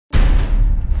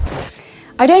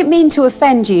I don't mean to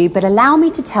offend you, but allow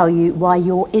me to tell you why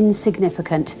you're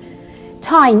insignificant.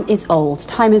 Time is old.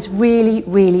 Time is really,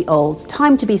 really old.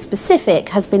 Time, to be specific,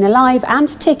 has been alive and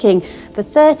ticking for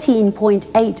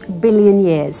 13.8 billion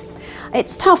years.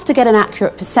 It's tough to get an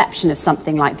accurate perception of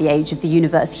something like the age of the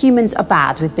universe. Humans are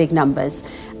bad with big numbers.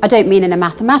 I don't mean in a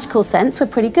mathematical sense, we're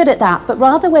pretty good at that, but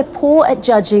rather we're poor at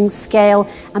judging scale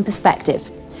and perspective.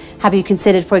 Have you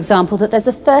considered, for example, that there's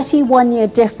a 31-year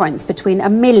difference between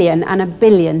a million and a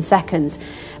billion seconds?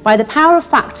 By the power of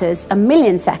factors, a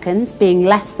million seconds, being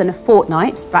less than a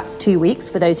fortnight, that's 2 weeks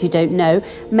for those who don't know,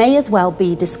 may as well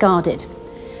be discarded.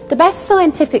 The best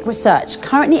scientific research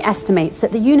currently estimates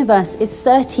that the universe is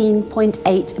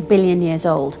 13.8 billion years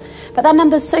old. But that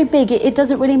number's so big it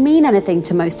doesn't really mean anything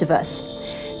to most of us.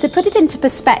 To put it into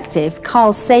perspective,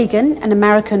 Carl Sagan, an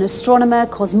American astronomer,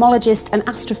 cosmologist and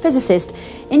astrophysicist,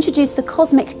 introduced the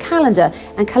cosmic calendar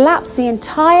and collapsed the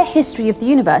entire history of the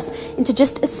universe into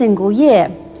just a single year.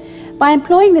 By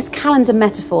employing this calendar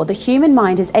metaphor, the human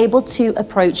mind is able to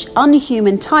approach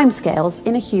unhuman timescales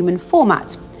in a human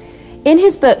format. In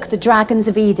his book, The Dragons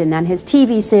of Eden, and his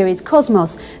TV series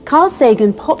Cosmos, Carl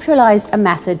Sagan popularized a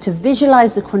method to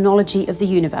visualize the chronology of the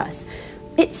universe.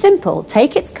 It's simple.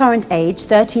 Take its current age,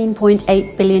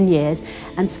 13.8 billion years,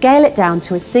 and scale it down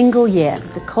to a single year,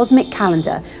 the cosmic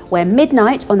calendar, where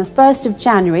midnight on the 1st of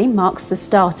January marks the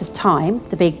start of time,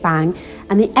 the Big Bang,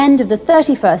 and the end of the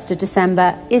 31st of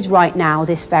December is right now,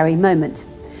 this very moment.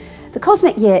 The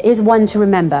cosmic year is one to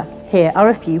remember. Here are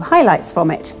a few highlights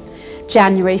from it.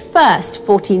 January 1st,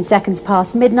 14 seconds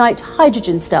past midnight,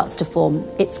 hydrogen starts to form.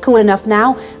 It's cool enough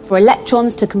now for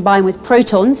electrons to combine with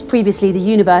protons. Previously, the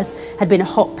universe had been a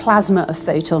hot plasma of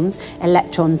photons,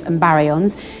 electrons and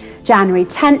baryons. January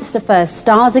 10th, the first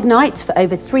stars ignite. For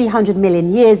over 300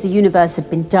 million years, the universe had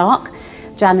been dark.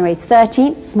 January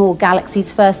 13th, small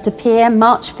galaxies first appear.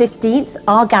 March 15th,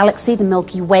 our galaxy, the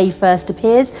Milky Way, first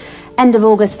appears. End of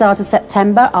August, start of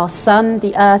September, our sun,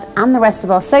 the Earth, and the rest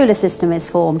of our solar system is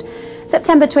formed.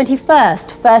 September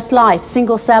 21st, first life,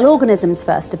 single-cell organisms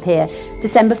first appear.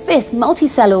 December 5th,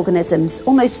 multi-cell organisms,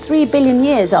 almost 3 billion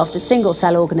years after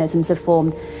single-cell organisms have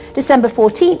formed. December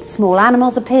 14th, small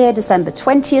animals appear. December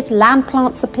 20th, land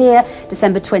plants appear.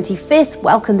 December 25th,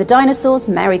 welcome the dinosaurs,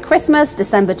 Merry Christmas.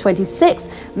 December 26th,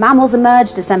 mammals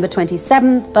emerge. December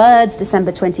 27th, birds.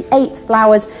 December 28th,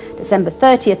 flowers. December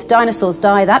 30th, dinosaurs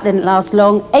die. That didn't last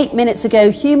long. 8 minutes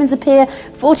ago, humans appear.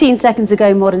 14 seconds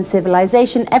ago, modern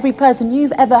civilization. Every person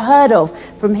you've ever heard of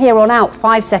from here on out.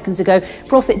 5 seconds ago,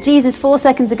 Prophet Jesus. 4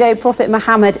 seconds ago, Prophet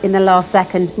Muhammad in the last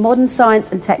second. Modern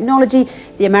science and technology,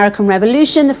 the American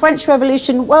Revolution, the French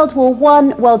Revolution, World War I,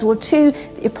 World War II,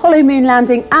 the Apollo moon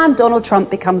landing, and Donald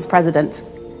Trump becomes president.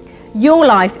 Your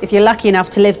life, if you're lucky enough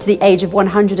to live to the age of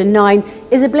 109,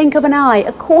 is a blink of an eye,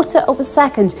 a quarter of a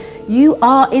second. You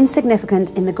are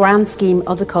insignificant in the grand scheme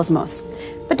of the cosmos.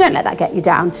 But don't let that get you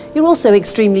down. You're also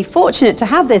extremely fortunate to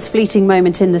have this fleeting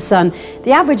moment in the sun.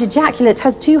 The average ejaculate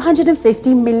has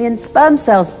 250 million sperm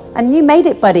cells, and you made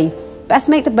it, buddy. Best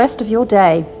make the best of your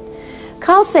day.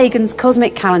 Carl Sagan's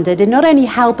cosmic calendar did not only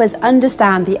help us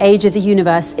understand the age of the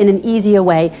universe in an easier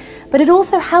way, but it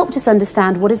also helped us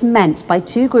understand what is meant by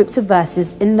two groups of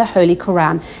verses in the Holy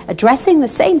Quran, addressing the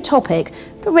same topic,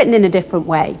 but written in a different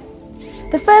way.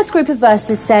 The first group of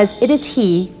verses says, "It is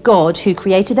He, God, who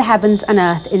created the heavens and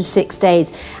earth in 6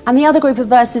 days." And the other group of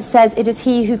verses says, "It is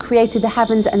He who created the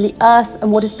heavens and the earth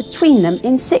and what is between them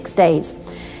in 6 days."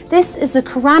 This is the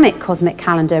Quranic cosmic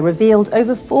calendar revealed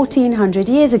over 1400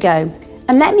 years ago.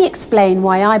 And let me explain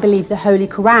why I believe the Holy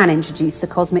Quran introduced the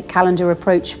cosmic calendar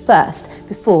approach first,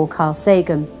 before Carl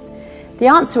Sagan. The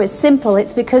answer is simple.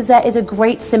 It's because there is a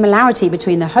great similarity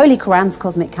between the Holy Quran's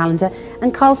cosmic calendar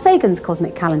and Carl Sagan's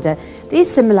cosmic calendar.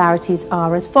 These similarities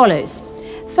are as follows.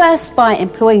 First, by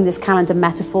employing this calendar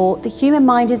metaphor, the human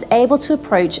mind is able to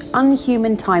approach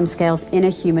unhuman timescales in a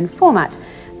human format.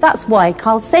 That's why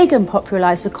Carl Sagan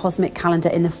popularized the cosmic calendar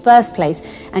in the first place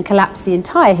and collapsed the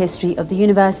entire history of the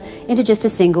universe into just a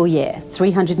single year,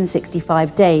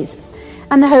 365 days.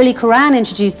 And the Holy Quran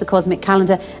introduced the cosmic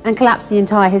calendar and collapsed the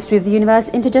entire history of the universe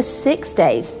into just 6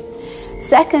 days.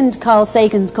 Second, Carl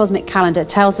Sagan's cosmic calendar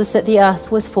tells us that the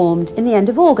Earth was formed in the end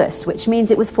of August, which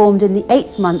means it was formed in the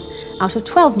 8th month out of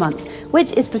 12 months,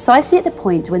 which is precisely at the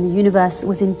point when the universe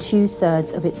was in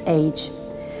 2/3 of its age.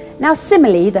 Now,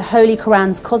 similarly, the Holy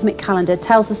Quran's cosmic calendar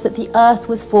tells us that the Earth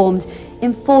was formed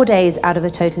in 4 days out of a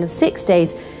total of 6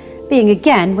 days, being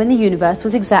again when the universe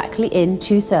was exactly in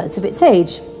 2/3 of its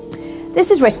age.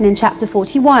 This is written in chapter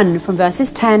 41, from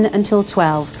verses 10 until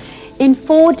 12. In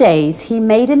 4 days he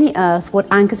made in the earth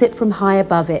what anchors it from high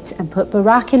above it, and put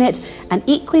Barak in it, and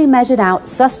equally measured out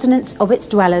sustenance of its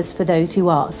dwellers for those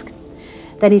who ask.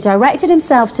 Then he directed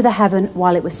himself to the heaven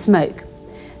while it was smoke.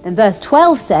 Then verse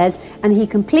 12 says, and he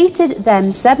completed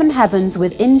them 7 heavens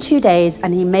within 2 days,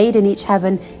 and he made in each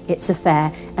heaven its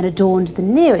affair, and adorned the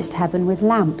nearest heaven with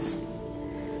lamps.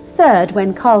 Third,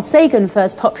 when Carl Sagan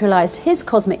first popularized his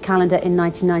cosmic calendar in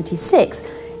 1996,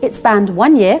 it spanned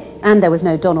 1 year, and there was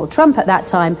no Donald Trump at that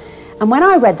time. And when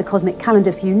I read the cosmic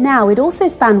calendar for you now, it also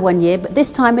spanned 1 year, but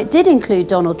this time it did include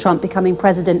Donald Trump becoming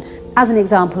president as an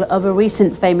example of a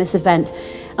recent famous event.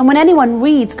 And when anyone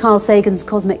reads Carl Sagan's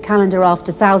cosmic calendar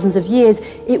after thousands of years,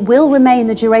 it will remain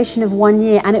the duration of 1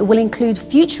 year, and it will include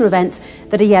future events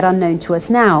that are yet unknown to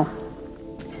us now.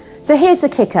 So here's the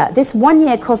kicker. This 1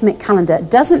 year cosmic calendar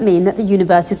doesn't mean that the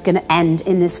universe is going to end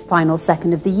in this final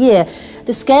second of the year.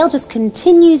 The scale just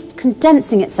continues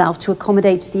condensing itself to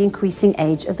accommodate the increasing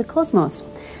age of the cosmos.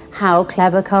 How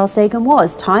clever Carl Sagan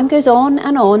was. Time goes on,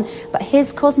 but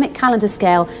his cosmic calendar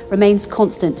scale remains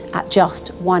constant at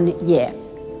just 1 year.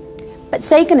 But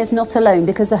Sagan is not alone,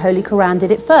 because the Holy Quran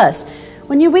did it first.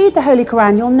 When you read the Holy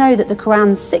Quran, you'll know that the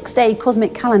Quran's 6-day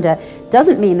cosmic calendar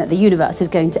doesn't mean that the universe is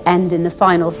going to end in the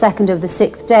final second of the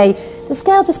 6th day. The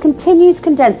scale just continues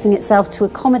condensing itself to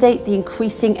accommodate the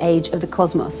increasing age of the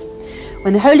cosmos.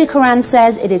 When the Holy Quran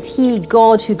says it is He,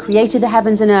 God, who created the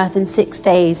heavens and earth in 6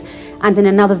 days, and in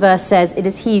another verse says it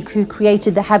is He who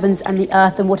created the heavens and the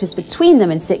earth and what is between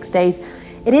them in 6 days,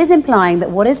 it is implying that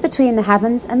what is between the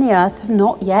heavens and the earth have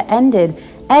not yet ended.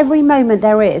 Every moment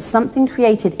there is something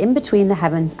created in between the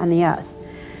heavens and the earth.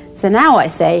 So now I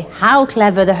say, how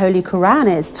clever the Holy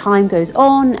Quran is. Time goes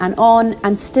on,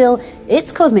 and still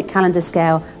its cosmic calendar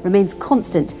scale remains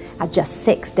constant at just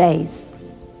 6 days.